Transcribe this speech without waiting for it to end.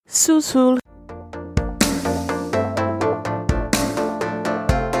Susul.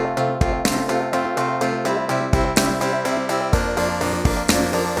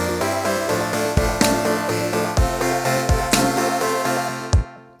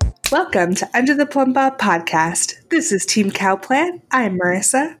 Welcome to Under the Plum Bob podcast. This is Team Cowplant. I'm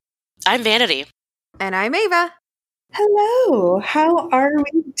Marissa. I'm Vanity. And I'm Ava. Hello. How are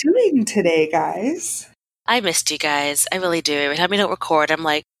we doing today, guys? I missed you guys. I really do. Every time we don't record, I'm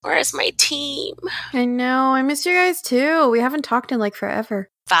like, where's my team? I know. I missed you guys too. We haven't talked in like forever.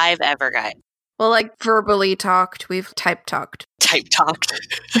 5 ever, guys. Well, like verbally talked. We've type talked. Type talked.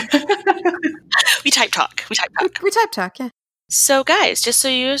 We type talk. We type talk. We type talk, yeah. So, guys, just so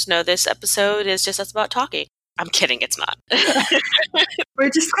you guys know, this episode is just us about talking. I'm kidding. It's not. We're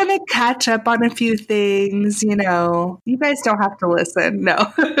just going to catch up on a few things, you know. You guys don't have to listen.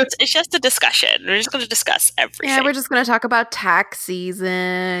 No. It's just a discussion. We're just going to discuss everything. Yeah, we're just going to talk about tax season,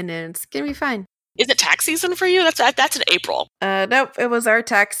 and it's going to be fine. Is it tax season for you? That's in April. Nope, it was our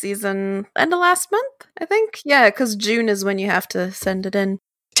tax season end of last month, I think. Yeah, because June is when you have to send it in.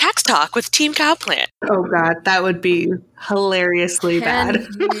 Tax talk with Team Cowplant. Oh, God, that would be hilariously bad.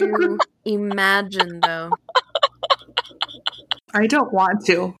 Can you imagine, though? I don't want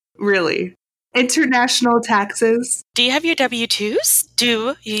to, really. International taxes. Do you have your W-2s?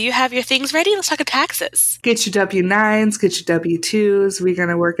 Do you have your things ready? Let's talk about taxes. Get your W-9s, get your W-2s. We're going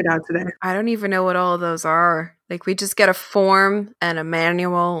to work it out today. I don't even know what all of those are. Like, we just get a form and a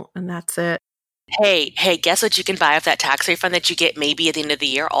manual, and that's it. Hey, guess what you can buy off that tax refund that you get maybe at the end of the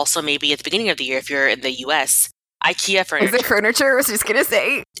year, also maybe at the beginning of the year if you're in the U.S.? IKEA furniture. Is it furniture? I was just going to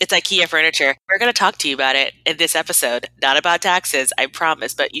say. It's IKEA furniture. We're going to talk to you about it in this episode. Not about taxes, I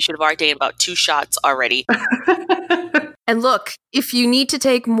promise, but you should have already taken about 2 shots already. And look, if you need to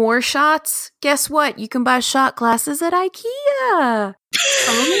take more shots, guess what? You can buy shot glasses at IKEA.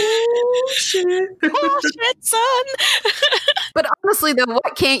 Oh, shit. Oh, shit, son. But honestly, though,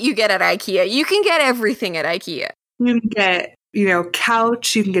 what can't you get at IKEA? You can get everything at IKEA. You can get,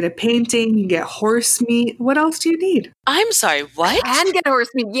 couch, you can get a painting, you can get horse meat. What else do you need? I'm sorry, what? And get horse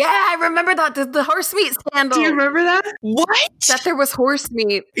meat. Yeah, I remember that. The horse meat scandal. Do you remember that? What? That there was horse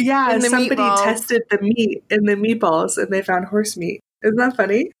meat. Yeah, in the somebody meatballs. tested the meat in the meatballs and they found horse meat. Isn't that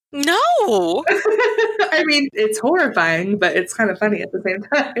funny? No. I mean, it's horrifying, but it's kind of funny at the same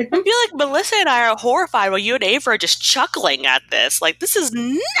time. I feel like Melissa and I are horrified while you and Ava are just chuckling at this. Like, this is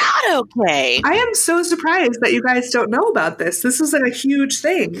not okay. I am so surprised that you guys don't know about this. This is a huge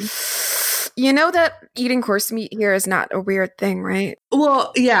thing. You know that eating horse meat here is not a weird thing, right?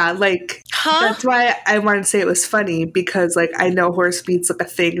 Well, yeah, Huh? that's why I wanted to say it was funny because, I know horse meat's a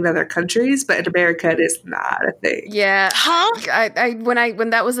thing in other countries, but in America it is not a thing. Yeah. Huh? When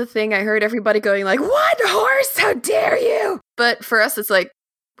that was a thing, I heard everybody going like, "What horse? How dare you!" But for us, it's like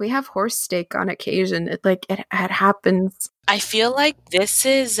we have horse steak on occasion. It happens. I feel like this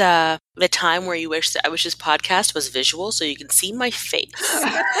is the time where I wish this podcast was visual so you can see my face.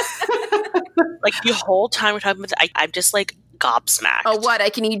 Like the whole time we're talking about I'm just like gobsmacked. Oh, what? I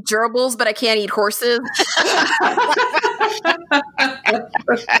can eat gerbils, but I can't eat horses.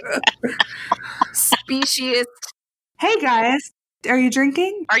 Speciest. Hey guys, are you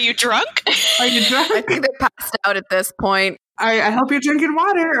drinking? Are you drunk? Are you drunk? I think they're passed out at this point. I hope you're drinking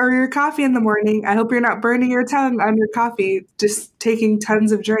water or your coffee in the morning. I hope you're not burning your tongue on your coffee, just taking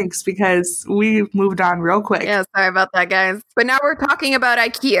tons of drinks because we moved on real quick. Yeah, sorry about that, guys. But now we're talking about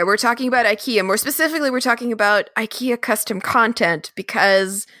IKEA. We're talking about IKEA. More specifically, we're talking about IKEA custom content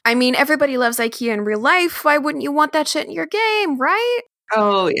because, everybody loves IKEA in real life. Why wouldn't you want that shit in your game, right?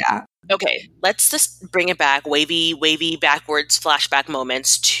 Oh, yeah. Okay, let's just bring it back, wavy backwards flashback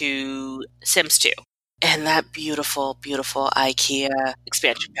moments to Sims 2. And that beautiful, beautiful IKEA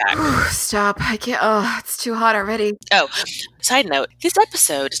expansion pack. Stop. I can't. Oh, it's too hot already. Oh, side note, this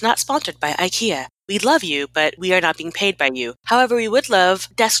episode is not sponsored by IKEA. We love you, but we are not being paid by you. However, we would love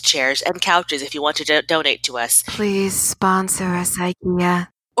desk chairs and couches if you want to donate to us. Please sponsor us, IKEA.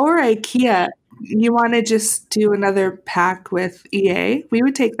 Or IKEA. You want to just do another pack with EA? We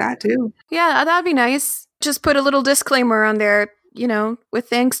would take that too. Yeah, that'd be nice. Just put a little disclaimer on there, with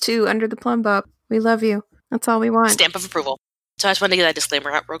thanks to Under the Plum Bob. We love you. That's all we want. Stamp of approval. So I just wanted to get that disclaimer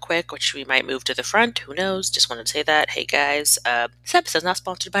out real quick, which we might move to the front. Who knows? Just wanted to say that. Hey, guys, this episode's not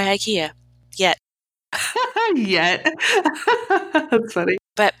sponsored by IKEA. Yet. Yet. That's funny.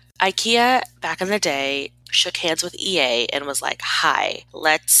 But IKEA, back in the day, shook hands with EA and was like, hi,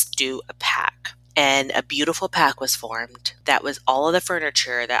 let's do a pack. And a beautiful pack was formed that was all of the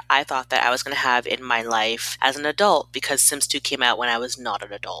furniture that I thought that I was going to have in my life as an adult because Sims 2 came out when I was not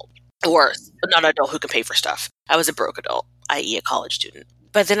an adult. Or not an adult who can pay for stuff. I was a broke adult, i.e. a college student.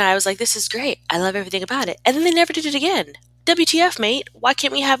 But then I was like, this is great. I love everything about it. And then they never did it again. WTF, mate? Why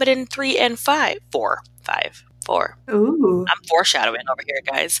can't we have it in 3 and 5? 4. Ooh. I'm foreshadowing over here,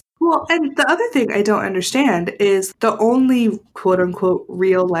 guys. Well, and the other thing I don't understand is the only quote unquote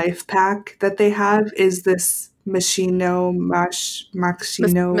real life pack that they have is this Maxino,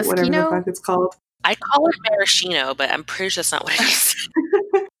 whatever the fuck it's called. I call it maraschino, but I'm pretty sure that's not what it is.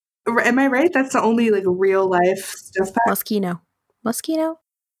 Am I right? That's the only like real life stuff pack? Moschino. Mosquito?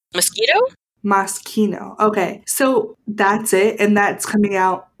 Moschino. Okay. So that's it. And that's coming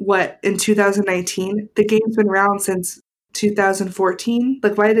out, in 2019? The game's been around since 2014.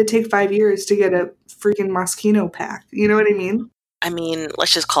 Like, why did it take 5 years to get a freaking Moschino pack? You know what I mean? I mean,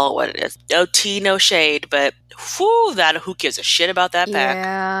 let's just call it what it is. No tea, no shade, but who gives a shit about that pack?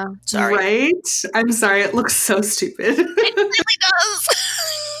 Yeah. Sorry. Right? I'm sorry. It looks so stupid. It really does.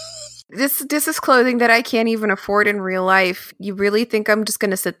 This is clothing that I can't even afford in real life. You really think I'm just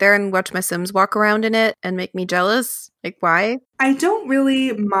going to sit there and watch my Sims walk around in it and make me jealous? Like, why? I don't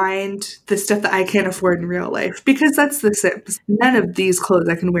really mind the stuff that I can't afford in real life because that's The Sims. None of these clothes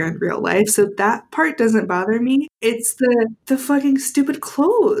I can wear in real life, so that part doesn't bother me. It's the fucking stupid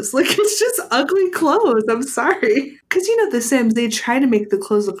clothes. Like, it's just ugly clothes. I'm sorry. Because, The Sims, they try to make the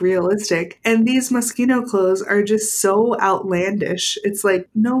clothes look realistic, and these Moschino clothes are just so outlandish. It's like,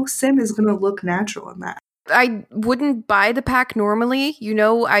 no Sim is going to look natural in that. I wouldn't buy the pack normally.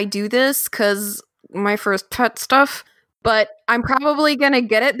 I do this because my first pet stuff. But I'm probably going to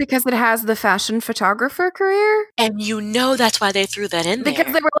get it because it has the fashion photographer career. And that's why they threw that in there.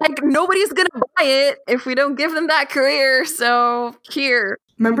 Because they were like, nobody's going to buy it if we don't give them that career. So here.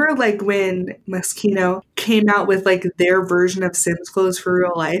 Remember when Moschino came out with their version of Sims clothes for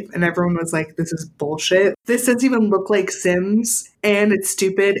real life and everyone was like, this is bullshit. This doesn't even look like Sims and it's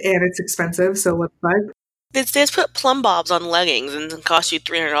stupid and it's expensive. So what the fuck? They just put plumb bobs on leggings and it cost you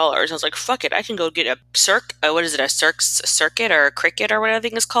 $300. I was like, fuck it, I can go get a circuit or a cricket or whatever the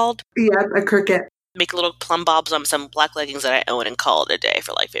thing is called. Yeah, a cricket. Make little plumb bobs on some black leggings that I own and call it a day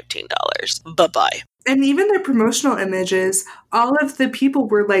for like $15. Bye-bye. And even their promotional images, all of the people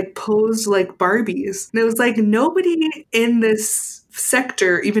were posed like Barbies. And it was like nobody in this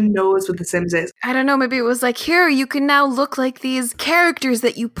sector even knows what The Sims is. I don't know, maybe it was like, here, you can now look like these characters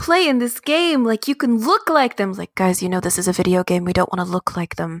that you play in this game. Like, you can look like them. Like, guys, this is a video game. We don't want to look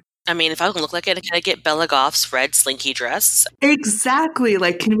like them. I mean, if I can look like it, can I get Bella Goff's red slinky dress? Exactly.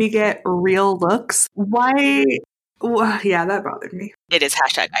 Can we get real looks? Why? Well, yeah, that bothered me. It is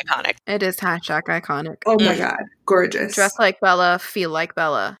 #iconic. It is #iconic. Oh my God. Gorgeous. Dress like Bella, feel like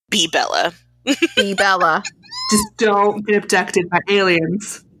Bella. Be Bella. Be Bella. Just don't get abducted by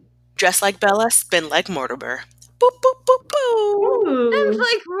aliens. Dress like Bella, spin like Mortimer. Boop, boop, boop, boop. I was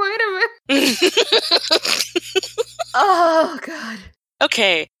like, wait a minute. Oh, God.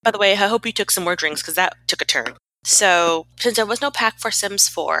 Okay, by the way, I hope you took some more drinks because that took a turn. So, since there was no pack for Sims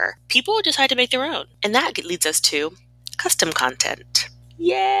 4, people decided to make their own. And that leads us to custom content.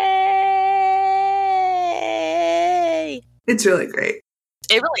 Yay! It's really great.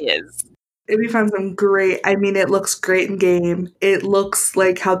 It really is. We found some great, it looks great in game. It looks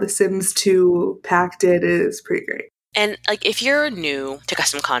like how the Sims 2 pack did is pretty great. And if you're new to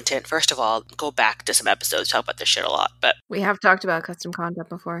custom content, first of all, go back to some episodes, talk about this shit a lot. But we have talked about custom content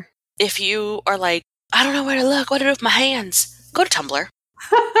before. If you are like, I don't know where to look, what to do with my hands, go to Tumblr.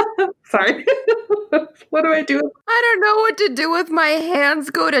 Sorry. What do I do? I don't know what to do with my hands.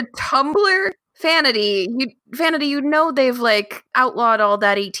 Go to Tumblr. Vanity, they've outlawed all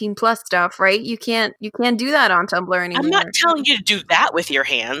that 18 plus stuff, right? You can't do that on Tumblr anymore. I'm not telling you to do that with your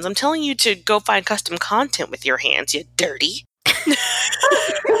hands. I'm telling you to go find custom content with your hands, you dirty.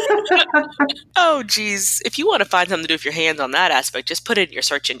 Oh, geez. If you want to find something to do with your hands on that aspect, just put it in your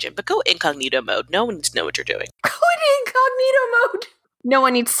search engine. But go incognito mode. No one needs to know what you're doing. Go in incognito mode. No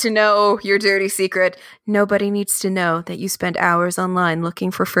one needs to know your dirty secret. Nobody needs to know that you spend hours online looking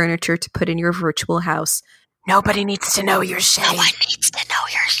for furniture to put in your virtual house. Nobody needs to know your shame. No one needs to know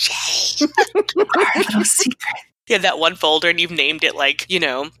your shame. Our little secret. You have that one folder and you've named it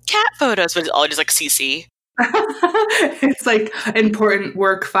cat photos, but it's all just CC. It's important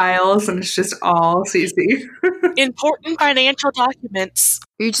work files and it's just all CC. Important financial documents.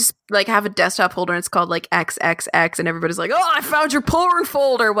 You just have a desktop folder and it's called XXX and everybody's like, oh, I found your porn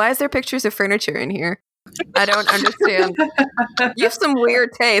folder. Why is there pictures of furniture in here? I don't understand. You have some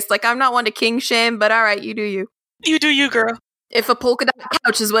weird taste. I'm not one to king shame, but all right, you do you. You do you, girl. If a polka dot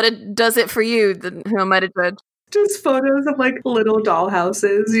couch is what it does it for you, then who am I to judge? Just photos of like little doll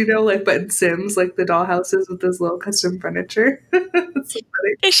houses, you know, like but in Sims, like the doll houses with this little custom furniture. It's so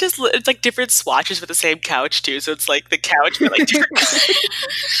funny. It's like different swatches for the same couch too. So it's like the couch, but like different.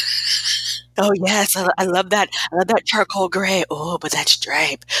 Oh yes, I love that. I love that charcoal gray. Oh, but that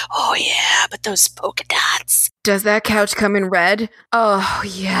stripe. Oh yeah, but those polka dots. Does that couch come in red? Oh,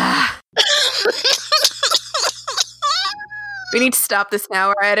 yeah. We need to stop this now.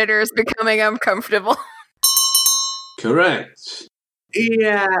 Our editor is becoming uncomfortable. Correct.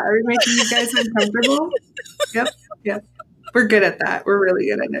 Yeah, are we making you guys uncomfortable? Yep. We're good at that. We're really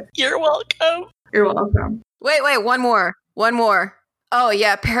good at it. You're welcome. You're welcome. Wait, one more. Oh,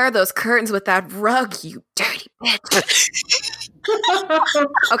 yeah, pair those curtains with that rug, you dirty bitch.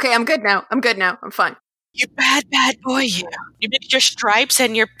 Okay, I'm good now. I'm fine. You bad boy, you. You mixed your stripes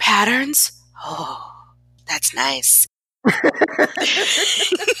and your patterns? Oh, that's nice.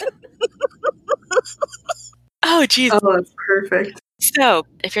 Oh, geez. Oh, that's perfect. So,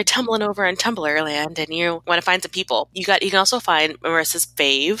 if you're tumbling over in Tumblr land and you want to find some people, you can also find Marissa's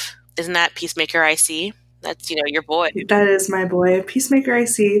fave. Isn't that Peacemaker IC? That's, your boy. That is my boy. Peacemaker IC.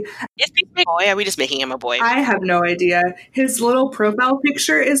 Is Peacemaker a boy? Are we just making him a boy? I have no idea. His little profile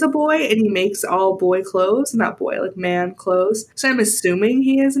picture is a boy, and he makes all boy clothes. Not boy, like man clothes. So I'm assuming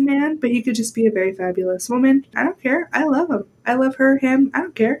he is a man, but he could just be a very fabulous woman. I don't care. I love him. I love her, him. I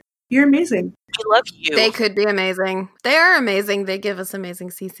don't care. You're amazing. I love you. They could be amazing. They are amazing. They give us amazing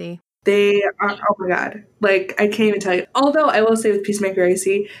CC. They are, oh my god. Like, I can't even tell you. Although, I will say with Peacemaker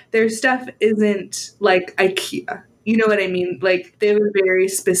IC, their stuff isn't like IKEA. You know what I mean? Like, they have a very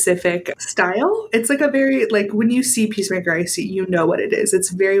specific style. It's like a very, like, when you see Peacemaker IC, you know what it is.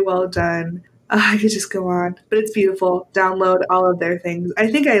 It's very well done. I could just go on. But it's beautiful. Download all of their things. I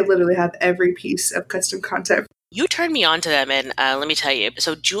think I literally have every piece of custom content. You turned me on to them, and let me tell you.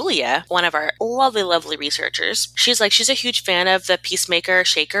 So Julia, one of our lovely, lovely researchers, she's a huge fan of the Peacemaker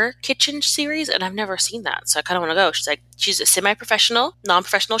Shaker Kitchen series, and I've never seen that, so I kind of want to go. She's like, she's a semi-professional,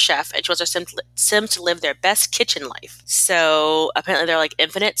 non-professional chef, and she wants her sim to live their best kitchen life. So apparently there are like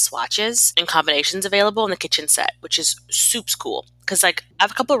infinite swatches and combinations available in the kitchen set, which is super cool. Because, like, I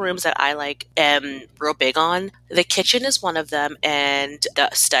have a couple of rooms that I, like, am real big on. The kitchen is one of them, and the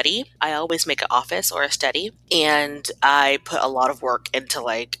study. I always make an office or a study, and I put a lot of work into,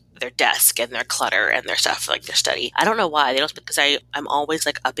 like, their desk and their clutter and their stuff, like their study. I don't know why. They don't, because I'm always,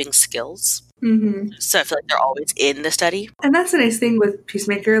 like, upping skills. Mm-hmm. So I feel like they're always in the study. And that's the nice thing with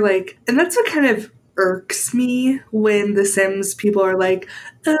Peacemaker, like, and that's what kind of irks me when the Sims people are like,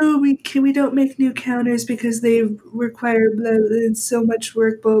 oh, we don't make new counters because they require blah, blah, it's so much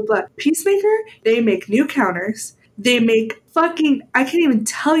work, blah, blah. Peacemaker, they make new counters. They make fucking, I can't even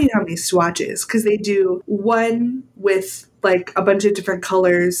tell you how many swatches, because they do one with like a bunch of different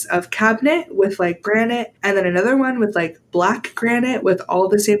colors of cabinet with like granite, and then another one with like black granite with all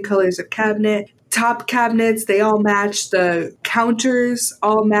the same colors of cabinet. Top cabinets, they all match. The counters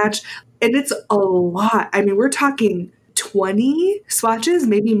all match. And it's a lot. I mean, we're talking 20 swatches,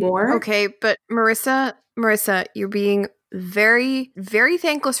 maybe more. Okay, but Marissa, you're being very, very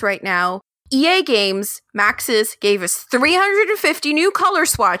thankless right now. EA Games, Maxis, gave us 350 new color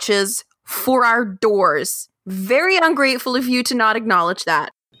swatches for our doors. Very ungrateful of you to not acknowledge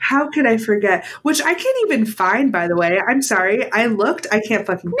that. How could I forget? Which I can't even find, by the way. I'm sorry. I looked. I can't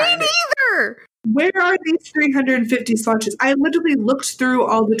fucking find Me neither! Where are these 350 swatches? I literally looked through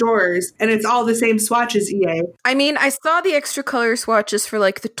all the doors, and it's all the same swatches, EA. I mean, I saw the extra color swatches for,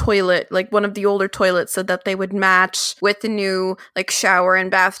 like, the toilet, like, one of the older toilets, so that they would match with the new, like, shower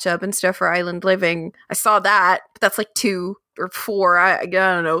and bathtub and stuff for Island Living. I saw that, but that's, like, 2 or 4, I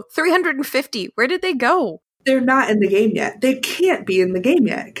don't know. 350, where did they go? They're not in the game yet. They can't be in the game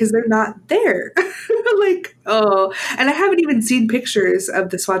yet because they're not there. Like, oh. And I haven't even seen pictures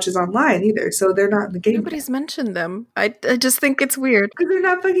of the swatches online either, so they're not in the game. Nobody's mentioned them. I just think it's weird. Because they're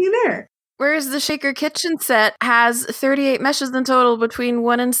not fucking there. Whereas the Shaker Kitchen set has 38 meshes in total between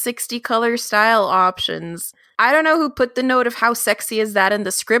 1 and 60 color style options. I don't know who put the note of how sexy is that in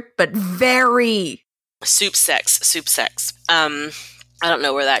the script, but very. Soup sex. I don't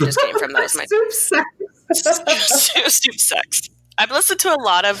know where that just came from. That was my Soup sex. Soup sex. I've listened to a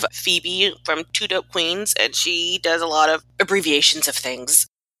lot of Phoebe from Two Dope Queens, and she does a lot of abbreviations of things.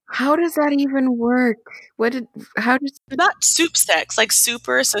 How does that even work? Not soup sex, like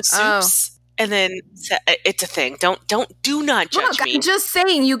super, so soups. And then it's a thing. Do not judge me. I'm just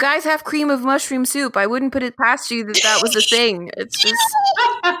saying, you guys have cream of mushroom soup. I wouldn't put it past you that was a thing. It's just.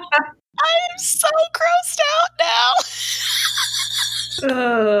 I am so grossed out now.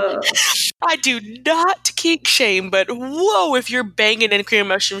 I do not kink shame, but whoa, if you're banging in cream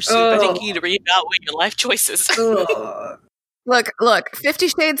mushroom soup, I think you need to reevaluate your life choices. Look, 50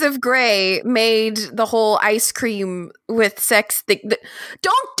 Shades of Grey made the whole ice cream with sex thing.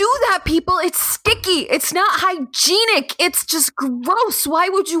 Don't do that, people. It's sticky. It's not hygienic. It's just gross. Why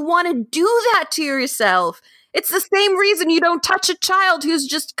would you want to do that to yourself? It's the same reason you don't touch a child who's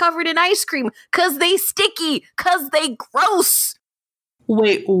just covered in ice cream. Because they sticky. Because they gross.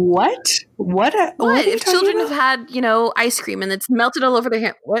 Wait, what? What if children have had, ice cream and it's melted all over their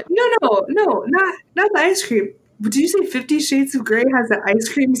hand? What? No, not the ice cream. Did you say 50 Shades of Grey has an ice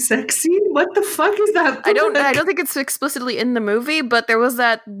cream sex scene? What the fuck is that? I don't think it's explicitly in the movie, but there was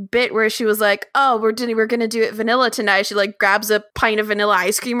that bit where she was like, "Oh, we're gonna do it vanilla tonight." She like grabs a pint of vanilla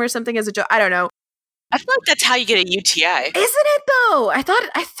ice cream or something as a joke. I don't know. I feel like that's how you get a UTI. Isn't it though? I thought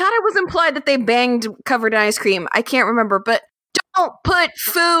it was implied that they banged covered in ice cream. I can't remember, but don't put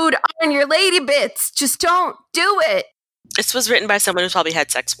food on your lady bits. Just don't do it. This was written by someone who's probably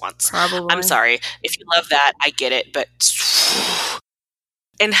had sex once. Probably. I'm sorry. If you love that, I get it. But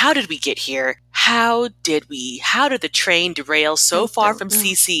and how did we get here? How did the train derail so far from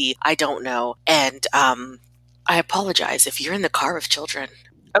CC? I don't know. And I apologize if you're in the car with children.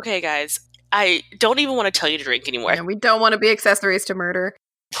 Okay, guys. I don't even want to tell you to drink anymore. Yeah, we don't want to be accessories to murder.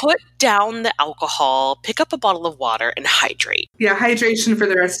 Put down the alcohol, pick up a bottle of water, and hydrate. Yeah, hydration for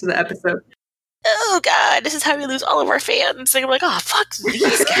the rest of the episode. Oh, God, this is how we lose all of our fans. And I'm like, oh, fuck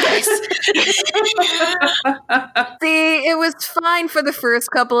these guys. See, it was fine for the first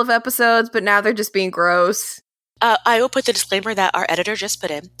couple of episodes, but now they're just being gross. I will put the disclaimer that our editor just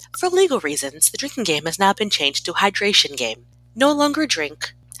put in. For legal reasons, the drinking game has now been changed to hydration game. No longer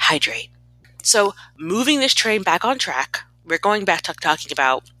drink, hydrate. So, moving this train back on track, we're going back to talking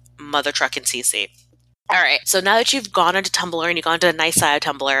about Mother Truck and CC. All right, so now that you've gone into Tumblr and you've gone to the nice side of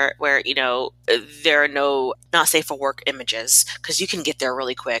Tumblr where, there are no not safe for work images, because you can get there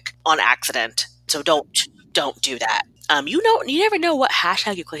really quick on accident. So don't do that. You never know what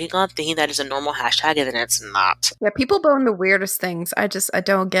hashtag you're clicking on thinking that is a normal hashtag and then it's not. Yeah, people bone the weirdest things. I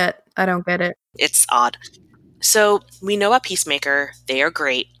don't get it. It's odd. So we know about Peacemaker. They are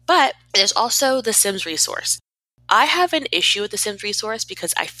great. But there's also the Sims resource. I have an issue with the Sims resource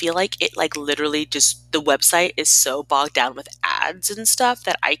because I feel like it literally just, the website is so bogged down with ads and stuff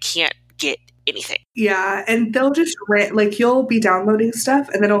that I can't get anything. Yeah, and they'll just, you'll be downloading stuff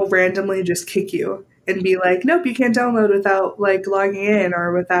and then it'll randomly just kick you and be like, nope, you can't download without, logging in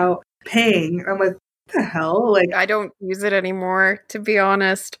or without paying. I'm like, what the hell? I don't use it anymore, to be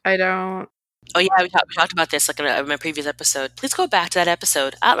honest. I don't. Oh, yeah, we talked about this in my previous episode. Please go back to that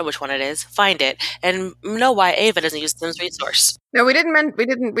episode. I don't know which one it is. Find it and know why Ava doesn't use Sims resource. No, we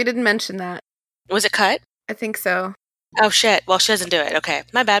didn't mention that. Was it cut? I think so. Oh shit! Well, she doesn't do it. Okay,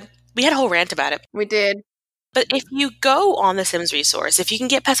 my bad. We had a whole rant about it. We did. But if you go on the Sims resource, if you can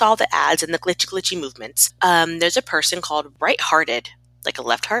get past all the ads and the glitchy movements, there's a person called Right Hearted, like a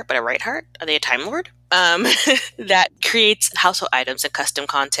left heart but a right heart. Are they a Time Lord? That creates household items and custom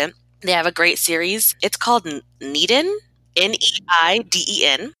content. They have a great series. It's called Neiden,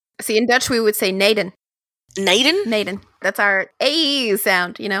 Neiden. See, in Dutch we would say Naden. Naden? Naden. That's our A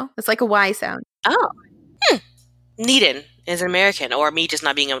sound, It's like a Y sound. Oh. Neiden is an American, or me just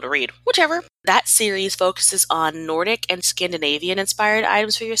not being able to read. Whichever. That series focuses on Nordic and Scandinavian-inspired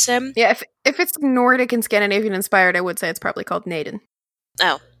items for your sim. Yeah, if it's Nordic and Scandinavian-inspired, I would say it's probably called Naden.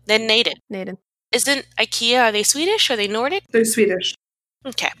 Oh, then Naden. Naden. Isn't IKEA, are they Swedish? Are they Nordic? They're Swedish.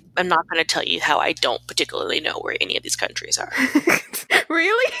 Okay, I'm not going to tell you how I don't particularly know where any of these countries are.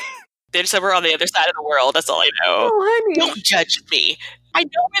 Really? They're somewhere on the other side of the world, that's all I know. Oh, honey. Don't judge me. I know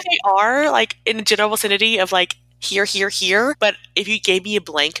where they are, in the general vicinity of, here, but if you gave me a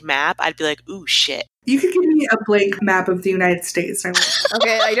blank map, I'd be like, ooh, shit. You could give me a blank map of the United States.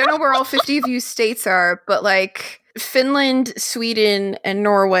 Okay, I don't know where all 50 of you states are, but, Finland, Sweden, and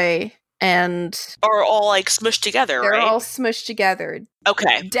Norway... and are all smushed together, they're right? They're all smushed together.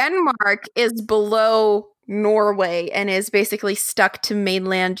 Okay. Denmark is below Norway and is basically stuck to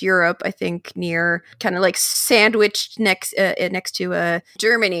mainland Europe, I think, near kind of sandwiched next to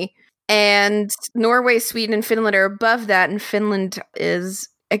Germany. And Norway, Sweden, and Finland are above that, and Finland is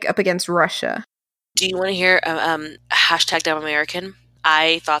up against Russia. Do you want to hear hashtag Dumb American?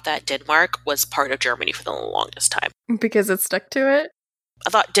 I thought that Denmark was part of Germany for the longest time. Because it stuck to it? I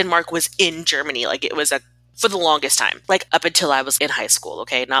thought Denmark was in Germany, it was for the longest time, up until I was in high school,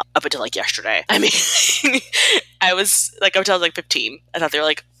 okay? Not up until yesterday. I mean, I was up until I was 15. I thought they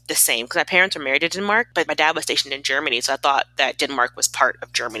were the same because my parents were married in Denmark, but my dad was stationed in Germany, so I thought that Denmark was part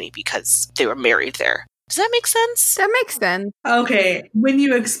of Germany because they were married there. Does that make sense? That makes sense. Okay, when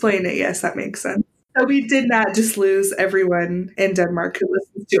you explain it, yes, that makes sense. So we did not just lose everyone in Denmark who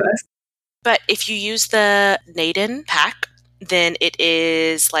listens to us. But if you use the Naden pack, then it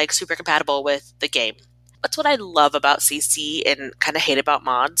is like super compatible with the game. That's what I love about CC and kind of hate about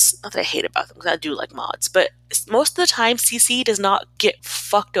mods. Not that I hate about them, because I do like mods. But most of the time, CC does not get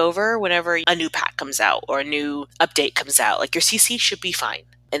fucked over whenever a new pack comes out or a new update comes out. Like, your CC should be fine.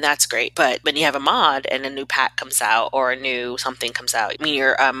 And that's great. But when you have a mod and a new pack comes out or a new something comes out, I mean,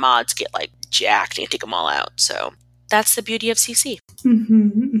 your mods get like jacked and you take them all out. So that's the beauty of CC.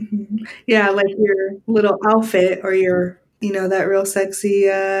 Yeah, like your little outfit or your, that real sexy,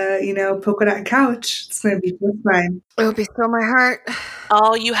 polka dot couch. It's going to be just fine. It'll be so my heart.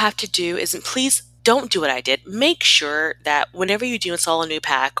 All you have to do is, please don't do what I did. Make sure that whenever you do install a new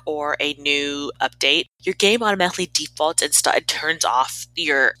pack or a new update, your game automatically defaults and turns off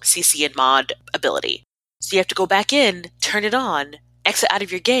your CC and mod ability. So you have to go back in, turn it on, exit out of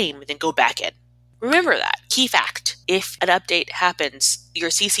your game, and then go back in. Remember that. Key fact. If an update happens,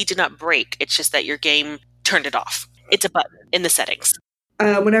 your CC did not break. It's just that your game turned it off. It's a button in the settings.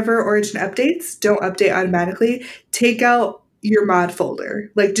 Whenever Origin updates, don't update automatically. Take out your mod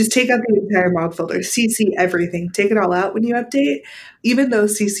folder. Like, just take out the entire mod folder. CC everything. Take it all out when you update. Even though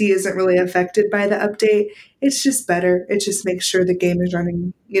CC isn't really affected by the update, it's just better. It just makes sure the game is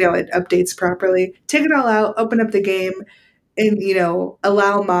running, it updates properly. Take it all out, open up the game, and,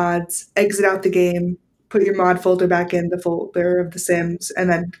 allow mods, exit out the game, put your mod folder back in the folder of The Sims,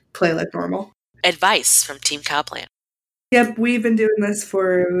 and then play like normal. Advice from Team Cowplan. Yep, we've been doing this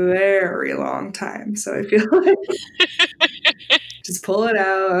for a very long time, so I feel like just pull it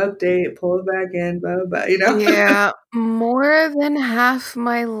out, update, pull it back in, blah, blah, blah, Yeah, more than half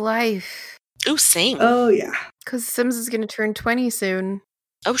my life. Ooh, same. Oh, yeah. Because Sims is going to turn 20 soon.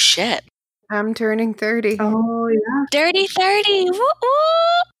 Oh, shit. I'm turning 30. Oh, yeah. Dirty 30.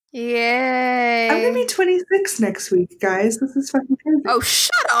 Woo-woo. Yay. I'm going to be 26 next week, guys. This is fucking crazy. Oh,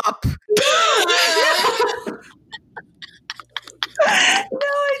 shut up. No,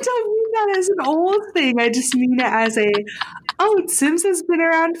 I don't mean that as an old thing. I just mean it as Sims has been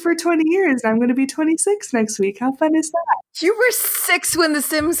around for 20 years, and I'm going to be 26 next week. How fun is that? You were 6 when The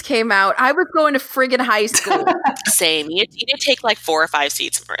Sims came out. I was going to friggin' high school. Same. You need to take like 4 or 5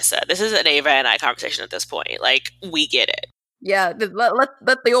 seats, Marissa. This is an Ava and I conversation at this point. Like, we get it. Yeah,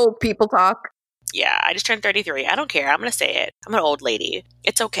 let the old people talk. Yeah, I just turned 33. I don't care. I'm going to say it. I'm an old lady.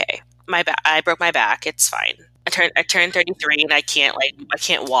 It's okay. I broke my back. It's fine. I turned 33 and I can't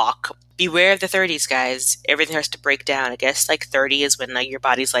walk. Beware of the 30s, guys. Everything starts to break down. I guess like 30 is when your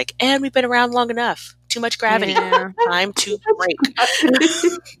body's like, and we've been around long enough. Too much gravity. Yeah. Time to break.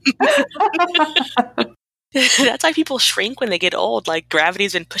 That's why people shrink when they get old. Like,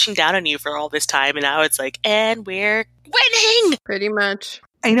 gravity's been pushing down on you for all this time, and now it's like, and we're winning! Pretty much.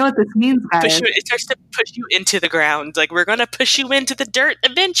 I know what this means, guys. It starts to push you into the ground. Like, we're going to push you into the dirt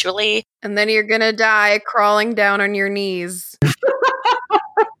eventually. And then you're gonna die crawling down on your knees.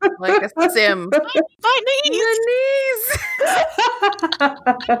 Like a Sim. My knees! The knees!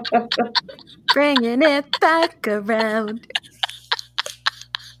 Bringing it back around.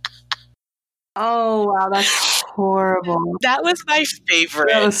 Oh, wow, that's horrible. That was my favorite.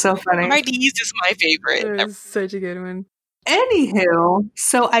 That was so funny. My knees is my favorite. That was such a good one. Anywho,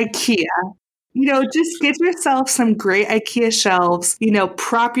 so IKEA. Just get yourself some great IKEA shelves,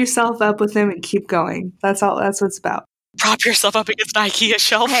 prop yourself up with them and keep going. That's all. That's what it's about. Prop yourself up against an IKEA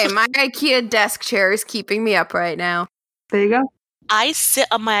shelf. Hey, my IKEA desk chair is keeping me up right now. There you go. I sit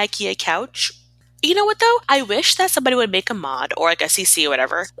on my IKEA couch. You know what, though? I wish that somebody would make a mod or like a CC or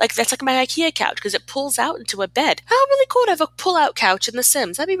whatever. Like, that's like my IKEA couch because it pulls out into a bed. How really cool to have a pull-out couch in The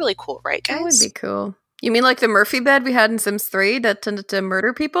Sims. That'd be really cool, right, guys? That would be cool. You mean like the Murphy bed we had in Sims 3 that tended to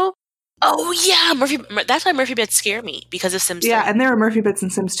murder people? Oh, yeah. That's why Murphy beds scare me, because of Sims 3. Yeah, and there were Murphy beds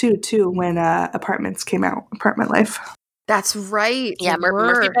in Sims 2, too, when Apartments came out. Apartment Life. That's right. Yeah,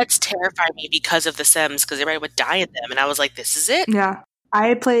 Murphy beds terrify me because of The Sims, because everybody would die in them. And I was like, this is it? Yeah.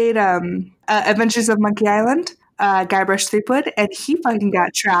 I played Adventures of Monkey Island, Guybrush Threepwood, and he fucking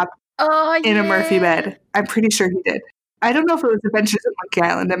got trapped in a Murphy bed. I'm pretty sure he did. I don't know if it was Adventures of Monkey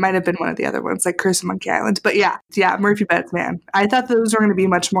Island. It might have been one of the other ones, like Curse of Monkey Island. But yeah, Murphy beds, man. I thought those were going to be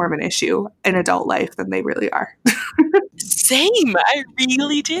much more of an issue in adult life than they really are. Same. I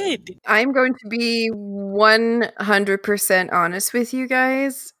really did. I'm going to be 100% honest with you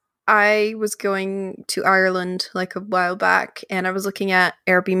guys. I was going to Ireland like a while back, and I was looking at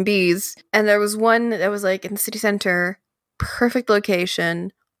Airbnbs, and there was one that was like in the city center, perfect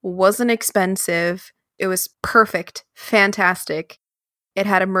location, wasn't expensive. It was perfect, fantastic. It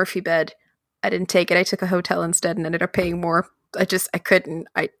had a Murphy bed I didn't take it. I took a hotel instead and ended up paying more. I couldn't.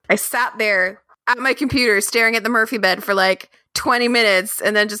 I sat there at my computer staring at the Murphy bed for like 20 minutes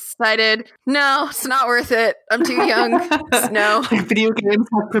and then just decided, no, it's not worth it. I'm too young. No. Video games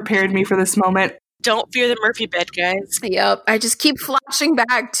have prepared me for this moment. Don't fear the Murphy bed, guys. Yep. I just keep flashing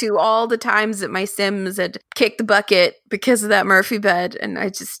back to all the times that my Sims had kicked the bucket because of that Murphy bed. And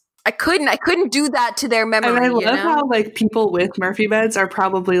I couldn't do that to their memory. And I love how like people with Murphy beds are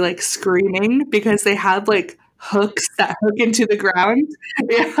probably like screaming because they have like hooks that hook into the ground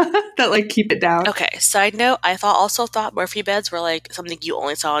that like keep it down. Okay, side note, I also thought Murphy beds were like something you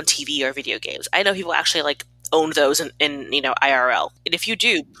only saw on TV or video games. I know people actually like own those in IRL. And if you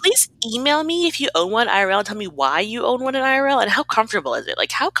do, please email me if you own one IRL and tell me why you own one in IRL and how comfortable is it?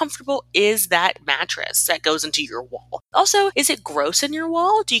 Like, how comfortable is that mattress that goes into your wall? Also, is it gross in your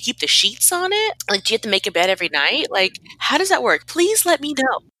wall? Do you keep the sheets on it? Like, do you have to make a bed every night? Like, how does that work? Please let me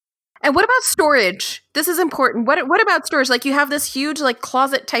know. And what about storage? This is important. What about storage? Like, you have this huge like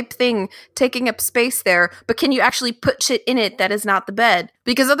closet type thing taking up space there, but can you actually put shit in it that is not the bed?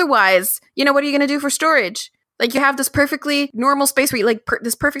 Because otherwise, what are you going to do for storage? Like, you have this perfectly normal space where you like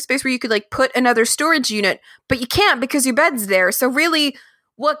this perfect space where you could like put another storage unit, but you can't because your bed's there. So really,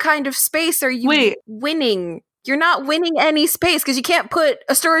 what kind of space are you winning? You're not winning any space because you can't put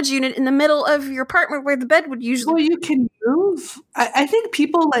a storage unit in the middle of your apartment where the bed would usually. Well, you can move. I think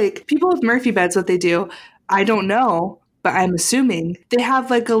people with Murphy beds, what they do, I don't know, but I'm assuming they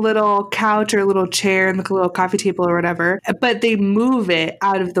have like a little couch or a little chair and like a little coffee table or whatever, but they move it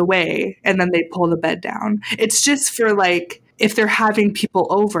out of the way and then they pull the bed down. It's just for like if they're having people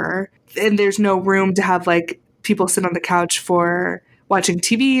over and there's no room to have like people sit on the couch for watching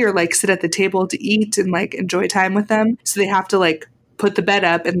TV or like sit at the table to eat and like enjoy time with them. So they have to like put the bed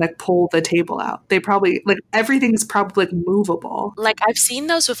up and like pull the table out. They probably like everything's probably like movable. Like I've seen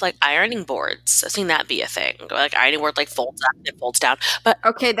those with like ironing boards. I've seen that be a thing. Like ironing board like folds up and folds down. But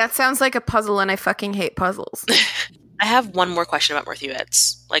okay, that sounds like a puzzle and I fucking hate puzzles. I have one more question about Murphy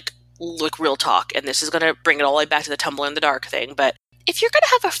beds. Like real talk, and this is gonna bring it all the way back to the Tumblr in the Dark thing, but if you're gonna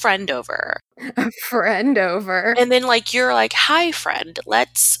have a friend over, and then like you're like, "Hi, friend,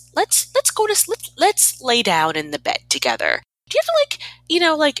 let's lay down in the bed together." Do you have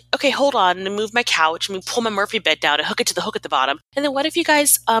to like, okay, hold on, and move my couch, and pull my Murphy bed down and hook it to the hook at the bottom, and then what if you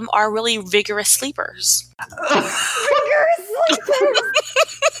guys are really vigorous sleepers? Vigorous sleepers.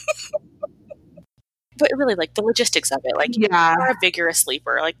 But really, like, the logistics of it, like, you're a vigorous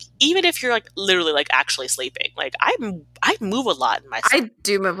sleeper. Like, even if you're, like, literally, like, actually sleeping. Like, I move a lot in my sleep. I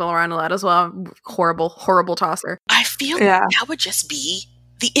do move around a lot as well. I'm horrible, horrible tosser. I feel like that would just be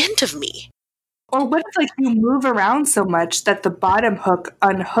the end of me. Or what if, like, you move around so much that the bottom hook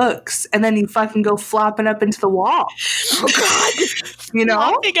unhooks, and then you fucking go flopping up into the wall? Oh, God.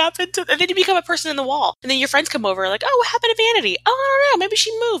 Flopping up into... And then you become a person in the wall. And then your friends come over, like, oh, what happened to Vanity? Oh, I don't know. Maybe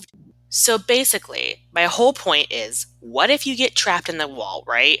she moved. So basically, my whole point is, what if you get trapped in the wall,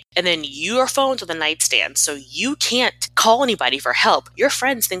 right? And then your phone's on the nightstand, so you can't call anybody for help. Your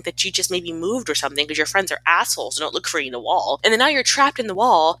friends think that you just maybe moved or something because your friends are assholes and don't look for you in the wall. And then now you're trapped in the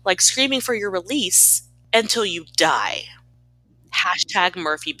wall, like screaming for your release until you die. #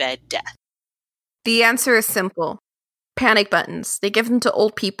 Murphy bed death. The answer is simple. Panic buttons. They give them to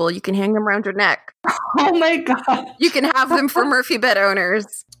old people. You can hang them around your neck. Oh my God. You can have them for Murphy bed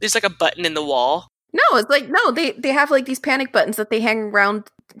owners. There's like a button in the wall. No, it's like, no, they have like these panic buttons that they hang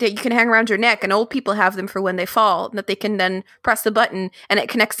around, that you can hang around your neck, and old people have them for when they fall, that they can then press the button and it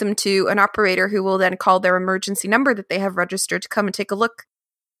connects them to an operator who will then call their emergency number that they have registered to come and take a look.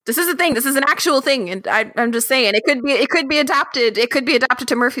 This is a thing. This is an actual thing, and I'm just saying it could be adapted. It could be adapted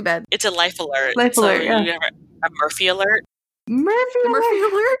to Murphy bed. It's a life alert. Life alert. Yeah. You have a Murphy alert. Murphy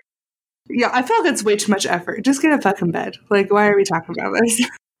alert. Yeah, I feel like it's way too much effort. Just get a fucking bed. Like, why are we talking about this?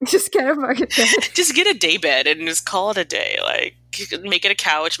 Just get a fucking bed. Just get a day bed and just call it a day. Like, make it a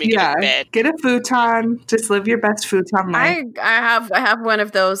couch, make it a bed. Get a futon. Just live your best futon life. I have one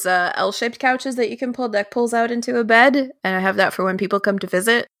of those L-shaped couches that you can pull that pulls out into a bed, and I have that for when people come to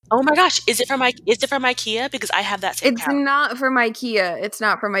visit. Oh my gosh, is it from IKEA? Because I have that same couch. It's not from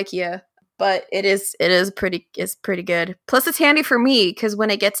IKEA. But it's pretty good. Plus, it's handy for me because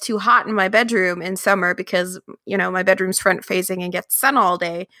when it gets too hot in my bedroom in summer, because my bedroom's front facing and gets sun all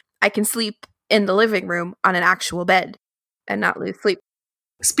day, I can sleep in the living room on an actual bed and not lose sleep.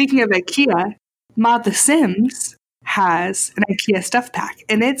 Speaking of IKEA, Mod the Sims has an IKEA stuff pack,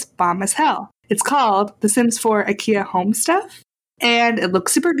 and it's bomb as hell. It's called The Sims 4 IKEA Home Stuff. And it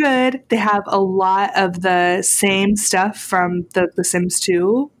looks super good. They have a lot of the same stuff from the Sims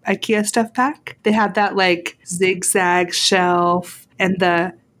 2 IKEA stuff pack. They have that like zigzag shelf and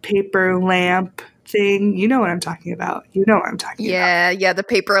the paper lamp thing. You know what I'm talking about. Yeah, the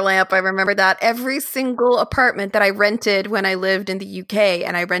paper lamp. I remember that. Every single apartment that I rented when I lived in the UK,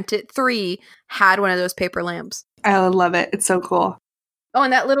 and I rented 3, had one of those paper lamps. I love it. It's so cool. Oh,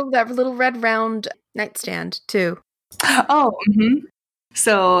 and that little red round nightstand too. Oh,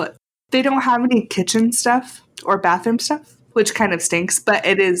 So they don't have any kitchen stuff or bathroom stuff, which kind of stinks, but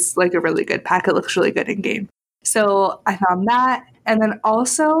it is like a really good pack. It looks really good in game. So I found that. And then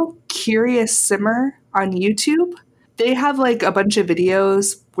also Curious Simmer on YouTube. They have like a bunch of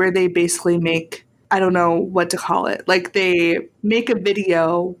videos where they basically make, I don't know what to call it. Like they make a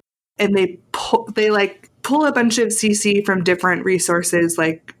video and they pull a bunch of CC from different resources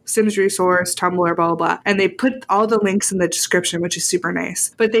like Sims Resource, Tumblr, blah, blah, blah. And they put all the links in the description, which is super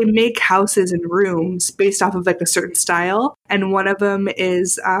nice. But they make houses and rooms based off of like a certain style. And one of them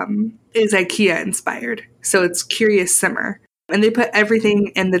is IKEA inspired. So it's Curious Simmer. And they put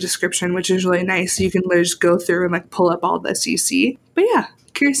everything in the description, which is really nice. So you can literally just go through and like pull up all the CC. But yeah,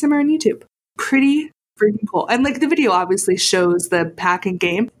 Curious Simmer on YouTube. Pretty freaking cool. And like the video obviously shows the pack and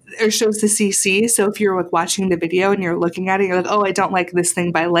game, or shows the CC. So if you're like watching the video and you're looking at it, you're like, oh, I don't like this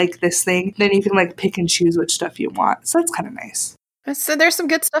thing, but I like this thing. Then you can like pick and choose which stuff you want. So that's kind of nice. So there's some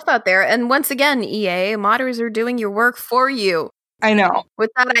good stuff out there. And once again, EA, modders are doing your work for you. I know.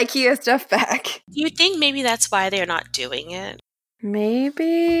 With that IKEA stuff back. Do you think maybe that's why they're not doing it?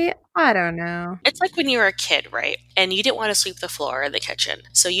 Maybe. I don't know. It's like when you were a kid, right? And you didn't want to sweep the floor in the kitchen.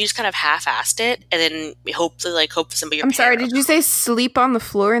 So you just kind of half-assed it and then hope somebody... I'm sorry, did you say sleep on the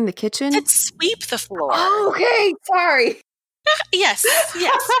floor in the kitchen? It's sweep the floor. Oh, okay, sorry. Yes.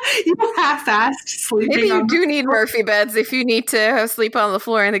 You half-assed sleeping. Maybe you do need Murphy beds if you need to sleep on the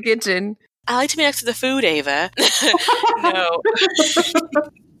floor in the kitchen. I like to be next to the food, Ava. No.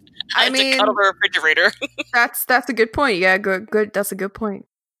 I mean, to cuddle the refrigerator. That's a good point. Yeah, good. That's a good point.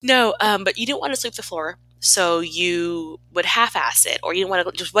 No, but you didn't want to sweep the floor, so you would half-ass it, or you didn't want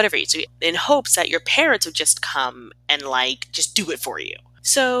to just whatever. So in hopes that your parents would just come and like just do it for you.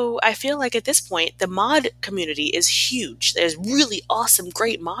 So I feel like at this point, the mod community is huge. There's really awesome,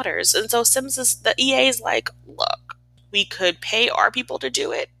 great modders, and so the EA is like, look, we could pay our people to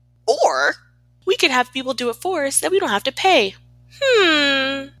do it, or we could have people do it for us that we don't have to pay.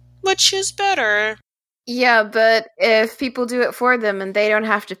 Which is better? Yeah, but if people do it for them and they don't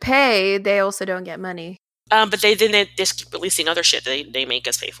have to pay, they also don't get money. But they just keep releasing other shit that they make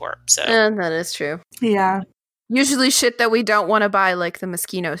us pay for. So that is true. Yeah. Usually shit that we don't want to buy, like the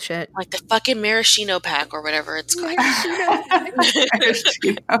Moschino shit. Like the fucking maraschino pack or whatever it's called.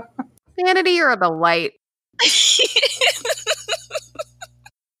 Vanity or the light.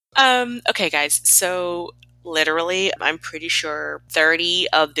 Okay, guys. So literally, I'm pretty sure 30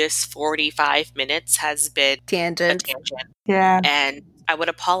 of this 45 minutes has been tangent. Yeah. And I would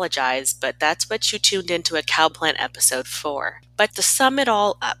apologize, but that's what you tuned into a Cowplant episode for. But to sum it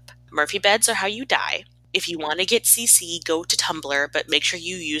all up, Murphy beds are how you die. If you want to get CC, go to Tumblr, but make sure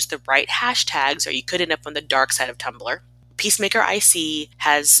you use the right hashtags or you could end up on the dark side of Tumblr. Peacemaker IC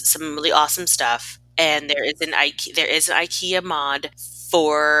has some really awesome stuff, and there is an IKEA mod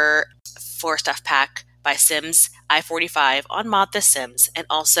for stuff pack by Sims I-45 on Mod The Sims, and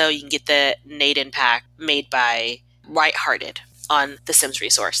also you can get the Naden pack made by Right-Hearted on the Sims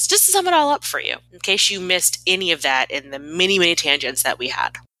resource. Just to sum it all up for you, in case you missed any of that in the many, many tangents that we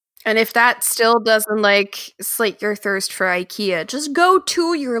had. And if that still doesn't slate your thirst for IKEA, just go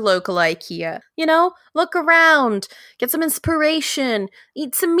to your local IKEA. Look around, get some inspiration,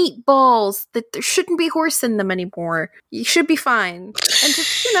 eat some meatballs. There shouldn't be horse in them anymore. You should be fine. And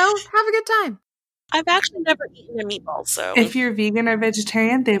just, have a good time. I've actually never eaten a meatball, so... If you're vegan or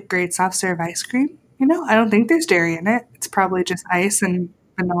vegetarian, they have great soft serve ice cream. I don't think there's dairy in it. It's probably just ice and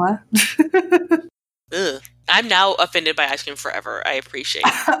vanilla. Ugh. I'm now offended by ice cream forever. I appreciate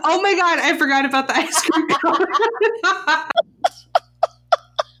it. Oh my god, I forgot about the ice cream cone.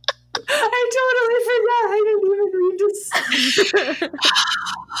 I totally forgot. I didn't even read this.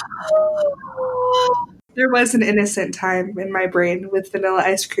 There was an innocent time in my brain with vanilla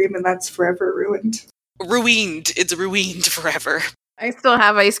ice cream, and that's forever ruined. Ruined. It's ruined forever. I still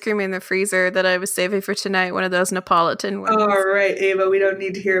have ice cream in the freezer that I was saving for tonight, one of those Neapolitan ones. All right, Ava, we don't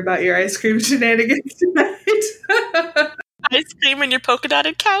need to hear about your ice cream shenanigans tonight. Ice cream on your polka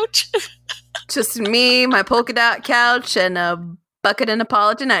dotted couch? Just me, my polka dot couch, and a bucket of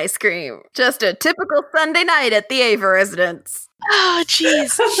Neapolitan ice cream. Just a typical Sunday night at the Ava residence. Oh,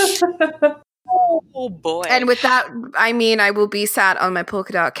 jeez. Oh, boy. And with that, I mean, I will be sat on my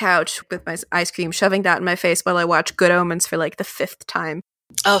polka dot couch with my ice cream, shoving that in my face while I watch Good Omens for the 5th time.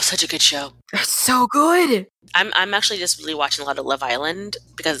 Oh, such a good show. It's so good. I'm actually just really watching a lot of Love Island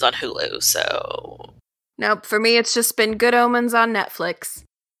because it's on Hulu, so... Nope, for me it's just been Good Omens on Netflix.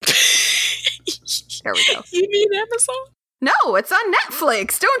 There we go. You mean Amazon? No, it's on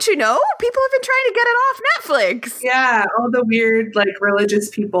Netflix. Don't you know? People have been trying to get it off Netflix. Yeah, all the weird, like,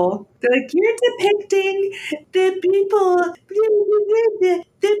 religious people. They're like, you're depicting the people.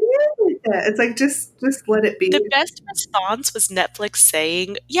 It's like, just let it be. The best response was Netflix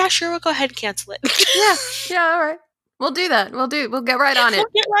saying, yeah, sure, we'll go ahead and cancel it. Yeah, all right. We'll do that. We'll get right on it. We'll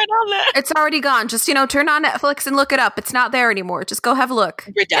get right on that. It's already gone. Just, turn on Netflix and look it up. It's not there anymore. Just go have a look.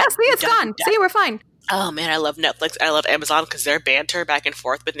 We're done. Yeah, see, it's gone. See, we're fine. Oh man, I love Netflix. I love Amazon because their banter back and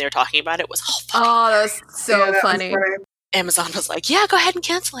forth when they were talking about it was all funny. Oh, that was so funny. Amazon was like, yeah, go ahead and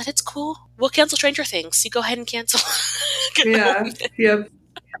cancel it. It's cool. We'll cancel Stranger Things. You go ahead and cancel. Yeah, yep.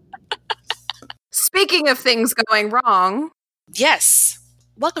 Speaking of things going wrong. Yes.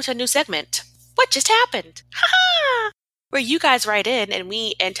 Welcome to a new segment. What just happened? Ha-ha! Where you guys write in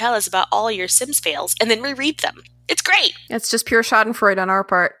and tell us about all your Sims fails and then we read them. It's great. It's just pure schadenfreude on our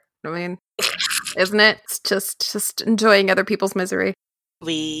part. I mean, isn't it? It's just enjoying other people's misery.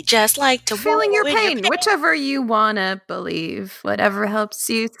 We just like to feeling your pain, whichever you wanna believe. Whatever helps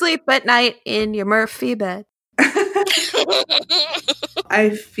you sleep at night in your Murphy bed. I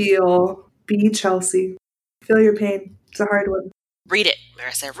feel B. Chelsea. Feel your pain. It's a hard one. Read it,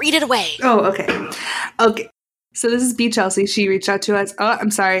 Marissa. Read it away. Oh, okay. So this is B. Chelsea. She reached out to us. Oh, I'm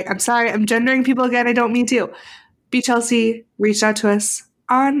sorry. I'm gendering people again. I don't mean to. B. Chelsea reached out to us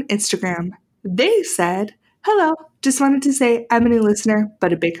on Instagram. They said, hello, just wanted to say I'm a new listener,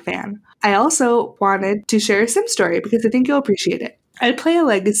 but a big fan. I also wanted to share a Sim story because I think you'll appreciate it. I play a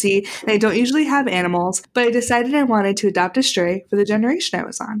legacy and I don't usually have animals, but I decided I wanted to adopt a stray for the generation I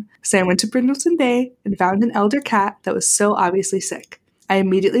was on. So I went to Brindleton Bay and found an elder cat that was so obviously sick. I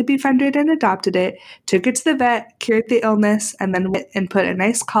immediately befriended and adopted it, took it to the vet, cured the illness, and then went and put a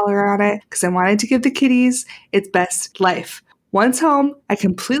nice collar on it because I wanted to give the kitties its best life. Once home, I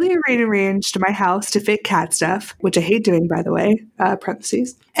completely rearranged my house to fit cat stuff, which I hate doing, by the way,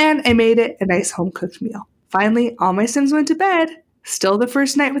 parentheses, and I made it a nice home-cooked meal. Finally, all my Sims went to bed. Still the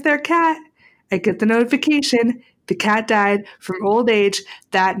first night with their cat. I get the notification. The cat died from old age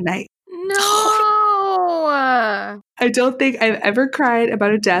that night. No! I don't think I've ever cried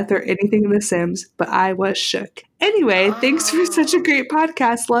about a death or anything in The Sims, but I was shook. Anyway, thanks for such a great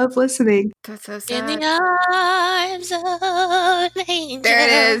podcast. Love listening. That's so sad. In the arms of an angel.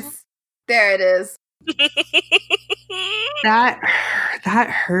 There it is. That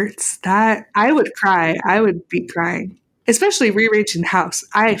hurts. That I would cry. I would be crying. Especially rearranging the house.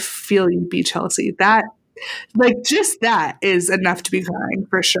 I feel you, B. Chelsea. That, just that is enough to be crying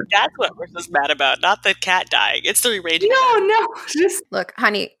for sure. That's what we're just mad about, not the cat dying. It's the rearranging. No, just look,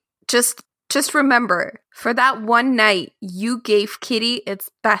 honey. Just remember, for that one night, you gave Kitty its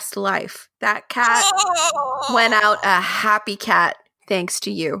best life. That cat went out a happy cat, thanks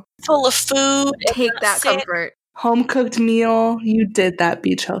to you. Full of food. Take that comfort. Home cooked meal. You did that,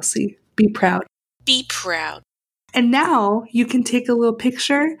 B. Chelsea. Be proud. Be proud. And now you can take a little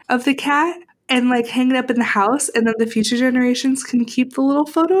picture of the cat and hang it up in the house, and then the future generations can keep the little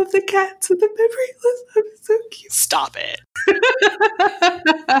photo of the cat so the memory is so cute. Stop it.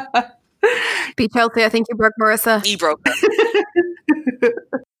 B. Chelsea, I think you broke Marissa. You broke her.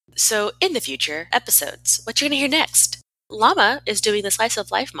 So in the future episodes, what you're going to hear next? Llama is doing the Slice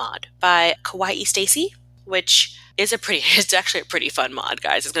of Life mod by Kawaii Stacy, which is it's actually a pretty fun mod,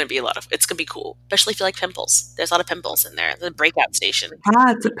 guys. It's going to be it's going to be cool, especially if you like pimples. There's a lot of pimples in there. The breakout station.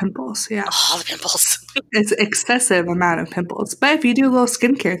 Lots of pimples, yeah. All the pimples. It's excessive amount of pimples. But if you do a little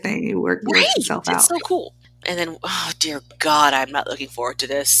skincare thing, you work yourself out. It's so cool. And then, oh dear God, I'm not looking forward to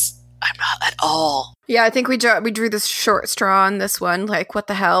this. I'm not at all. Yeah, I think we drew this short straw on this one. What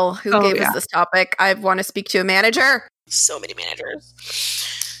the hell? Who gave us this topic? I want to speak to a manager. So many managers.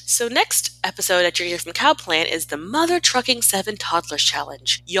 So next episode that you're going to hear from Cowplant is the Mother Trucking 7 Toddlers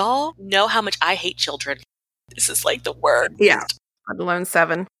Challenge. Y'all know how much I hate children. This is the worst. Yeah. Let alone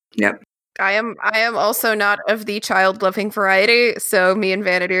 7. Yep. I am also not of the child-loving variety, so me and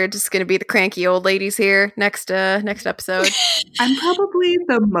Vanity are just going to be the cranky old ladies here next episode. I'm probably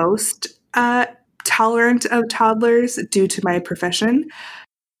the most tolerant of toddlers due to my profession.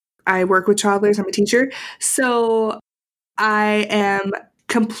 I work with toddlers. I'm a teacher. So I am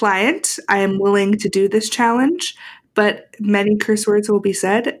compliant. I am willing to do this challenge, but many curse words will be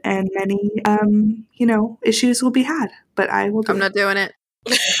said and many, issues will be had, but I will do it. I'm not doing it.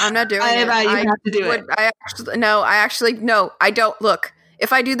 I'm not doing it. You have to do it. I don't. Look,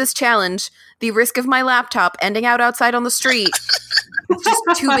 if I do this challenge, the risk of my laptop ending out outside on the street It's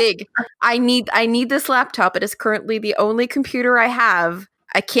just too big. I need this laptop. It is currently the only computer I have.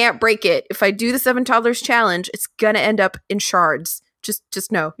 I can't break it. If I do the 7 toddlers challenge, it's gonna end up in shards.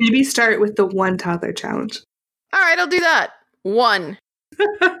 Just know. Maybe start with the 1 toddler challenge. All right, I'll do that. 1.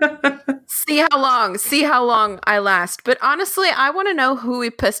 See how long I last. But honestly, I want to know who we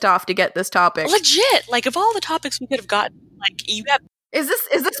pissed off to get this topic. Legit. Like, of all the topics we could have gotten, like, you have... Is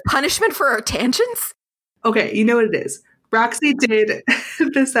this punishment for our tangents? Okay, you know what it is. Roxy did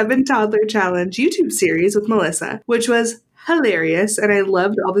the 7 toddler challenge YouTube series with Melissa, which was hilarious, and I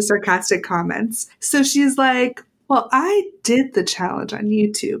loved all the sarcastic comments. So she's like, well, I did the challenge on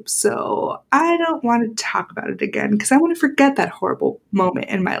YouTube, so I don't want to talk about it again because I want to forget that horrible moment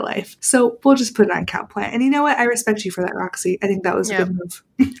in my life. So we'll just put it on Calplant. And you know what? I respect you for that, Roxy. I think that was a good move.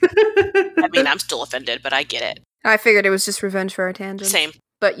 I mean, I'm still offended, but I get it. I figured it was just revenge for our tangent. Same.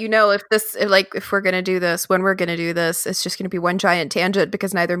 But if we're going to do this, when we're going to do this, it's just going to be one giant tangent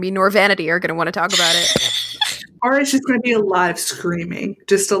because neither me nor Vanity are going to want to talk about it. Or it's just going to be a lot of screaming.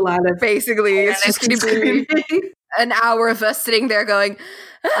 Just a lot of... Basically, it's just going to be an hour of us sitting there going,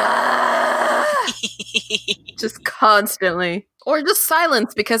 ah! Just constantly. Or just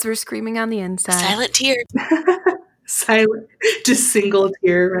silence because we're screaming on the inside. Silent tears. Silent. Just single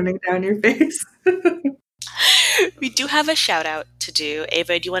tear running down your face. We do have a shout out to do.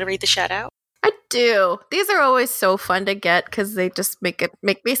 Ava, do you want to read the shout out? I do. These are always so fun to get because they just make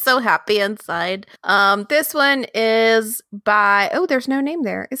me so happy inside. This one is by... Oh, there's no name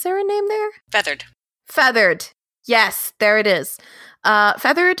there. Is there a name there? Feathered. Yes, there it is.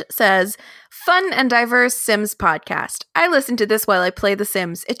 Feathered says, fun and diverse Sims podcast. I listen to this while I play The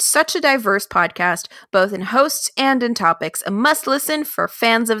Sims. It's such a diverse podcast, both in hosts and in topics. A must listen for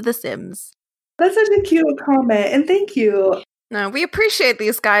fans of The Sims. That's such a cute comment, and thank you. No, we appreciate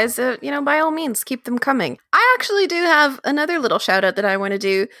these guys. By all means, keep them coming. I actually do have another little shout out that I want to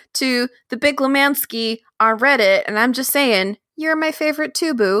do to the Big Lemansky on Reddit, and I'm just saying, you're my favorite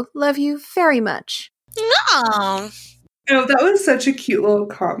too, boo. Love you very much. No. Oh, that was such a cute little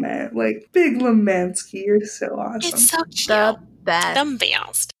comment. Like, Big Lemansky, you're so awesome. It's so cute. The best. The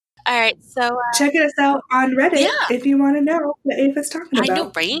best. All right, so... check us out on Reddit if you want to know what Ava's talking about. I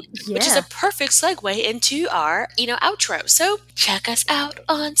know, right? Yeah. Which is a perfect segue into our, outro. So, check us out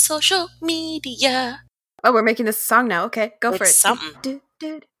on social media. Oh, we're making this a song now. Okay, go for it. Something.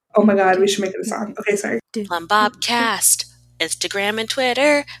 Oh my god, we should make it a song. Okay, sorry. Plumbobcast. Instagram and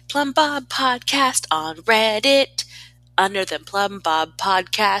Twitter. Plumbob Podcast on Reddit. Under the Plumbob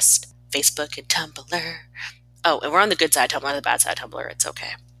Podcast. Facebook and Tumblr. Oh, and we're on the good side Tumblr, the bad side Tumblr. It's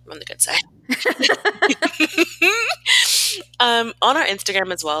okay. On the good side. On our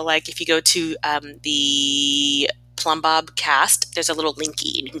Instagram as well, like if you go to the Plumbob Cast, there's a little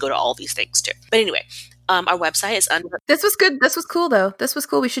linky and you can go to all these things too. But anyway, our website is under... This was good. This was cool though. This was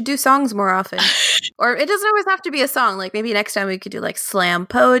cool. We should do songs more often. Or it doesn't always have to be a song. Like maybe next time we could do like slam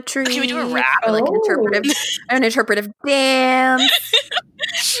poetry. Can we do a rap? Or like an interpretive dance.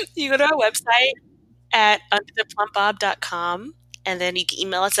 You go to our website at undertheplumbob.com. And then you can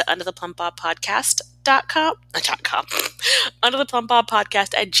email us at undertheplumbobpodcast.com.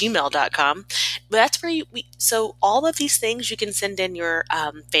 undertheplumbobpodcast@gmail.com. But that's where so all of these things you can send in your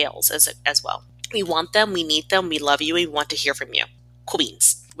fails as well. We want them, we need them, we love you, we want to hear from you. Cool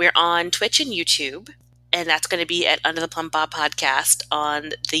beans. We're on Twitch and YouTube, and that's going to be at Under the Plumbob Podcast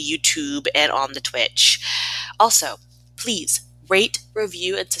on the YouTube and on the Twitch. Also, please rate,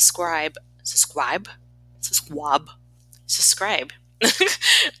 review, and subscribe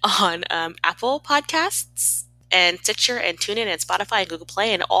on Apple Podcasts and Stitcher and TuneIn and Spotify and Google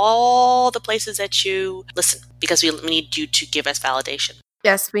Play and all the places that you listen, because we need you to give us validation.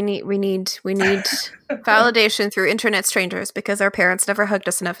 Yes, we need validation through internet strangers because our parents never hugged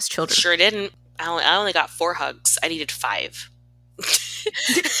us enough as children. Sure didn't. I only got 4 hugs. I needed 5.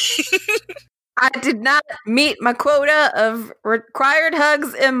 I did not meet my quota of required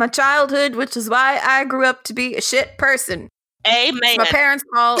hugs in my childhood, which is why I grew up to be a shit person. Amen. It's my parents'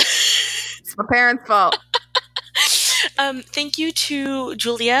 fault. It's my parents' fault. Thank you to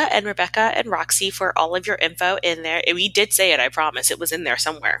Julia and Rebecca and Roxy for all of your info in there. We did say it, I promise. It was in there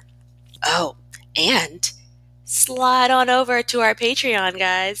somewhere. Oh, and slide on over to our Patreon,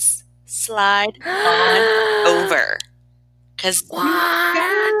 guys. Slide on over. Because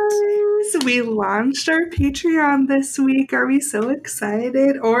we launched our Patreon this week. Are we so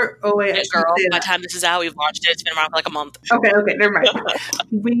excited? Or wait, girl, by the time this is out, we've launched it. It's been around for like a month. Okay, never mind.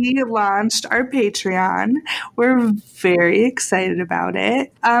 We launched our Patreon. We're very excited about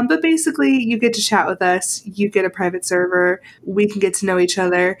it. But basically, you get to chat with us. You get a private server. We can get to know each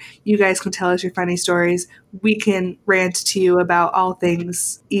other. You guys can tell us your funny stories. we can rant to you about all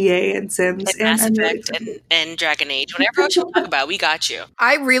things EA and Sims. And Mass Effect and Dragon Age. Whatever else you talk about, we got you.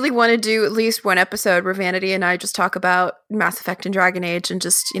 I really want to do at least one episode where Vanity and I just talk about Mass Effect and Dragon Age and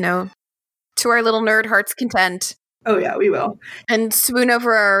just, to our little nerd heart's content. Oh yeah, we will. And swoon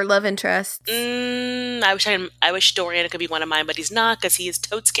over our love interests. I wish Dorian could be one of mine, but he's not because he is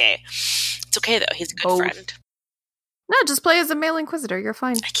totes gay. It's okay though. He's a good friend. No, just play as a male Inquisitor. You're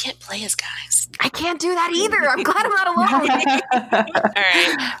fine. I can't play as guys. I can't do that either. I'm glad I'm not alone. All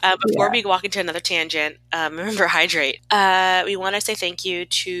right. Before we walk into another tangent, remember, hydrate. We want to say thank you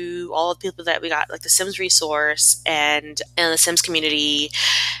to all the people that we got, like the Sims resource and the Sims community.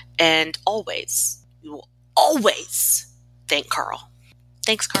 And always, we will always thank Carl.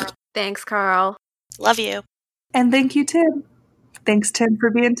 Thanks, Carl. Thanks, Carl. Love you. And thank you, Tim. Thanks, Tim, for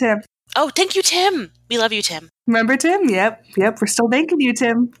being Tim. Oh, thank you, Tim. We love you, Tim. Remember Tim? Yep. We're still thanking you,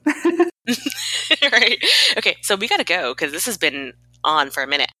 Tim. Right. Okay, so we gotta go because this has been on for a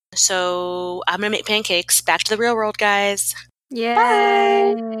minute. So I'm gonna make pancakes. Back to the real world, guys.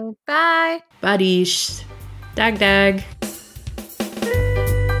 Yay. Bye. Badish. Dag dag.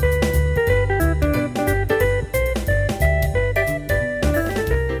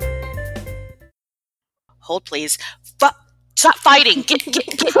 Hold, please. Stop fighting. Get.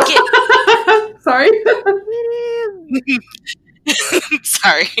 Sorry.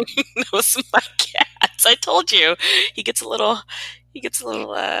 Sorry. Those are my cats. I told you. He gets a little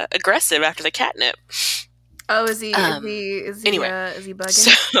aggressive after the catnip. Oh, is he anyway, is he bugging?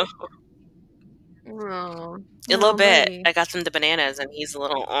 So, a little bit. I got them the bananas and he's a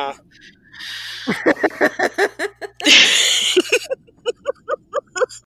little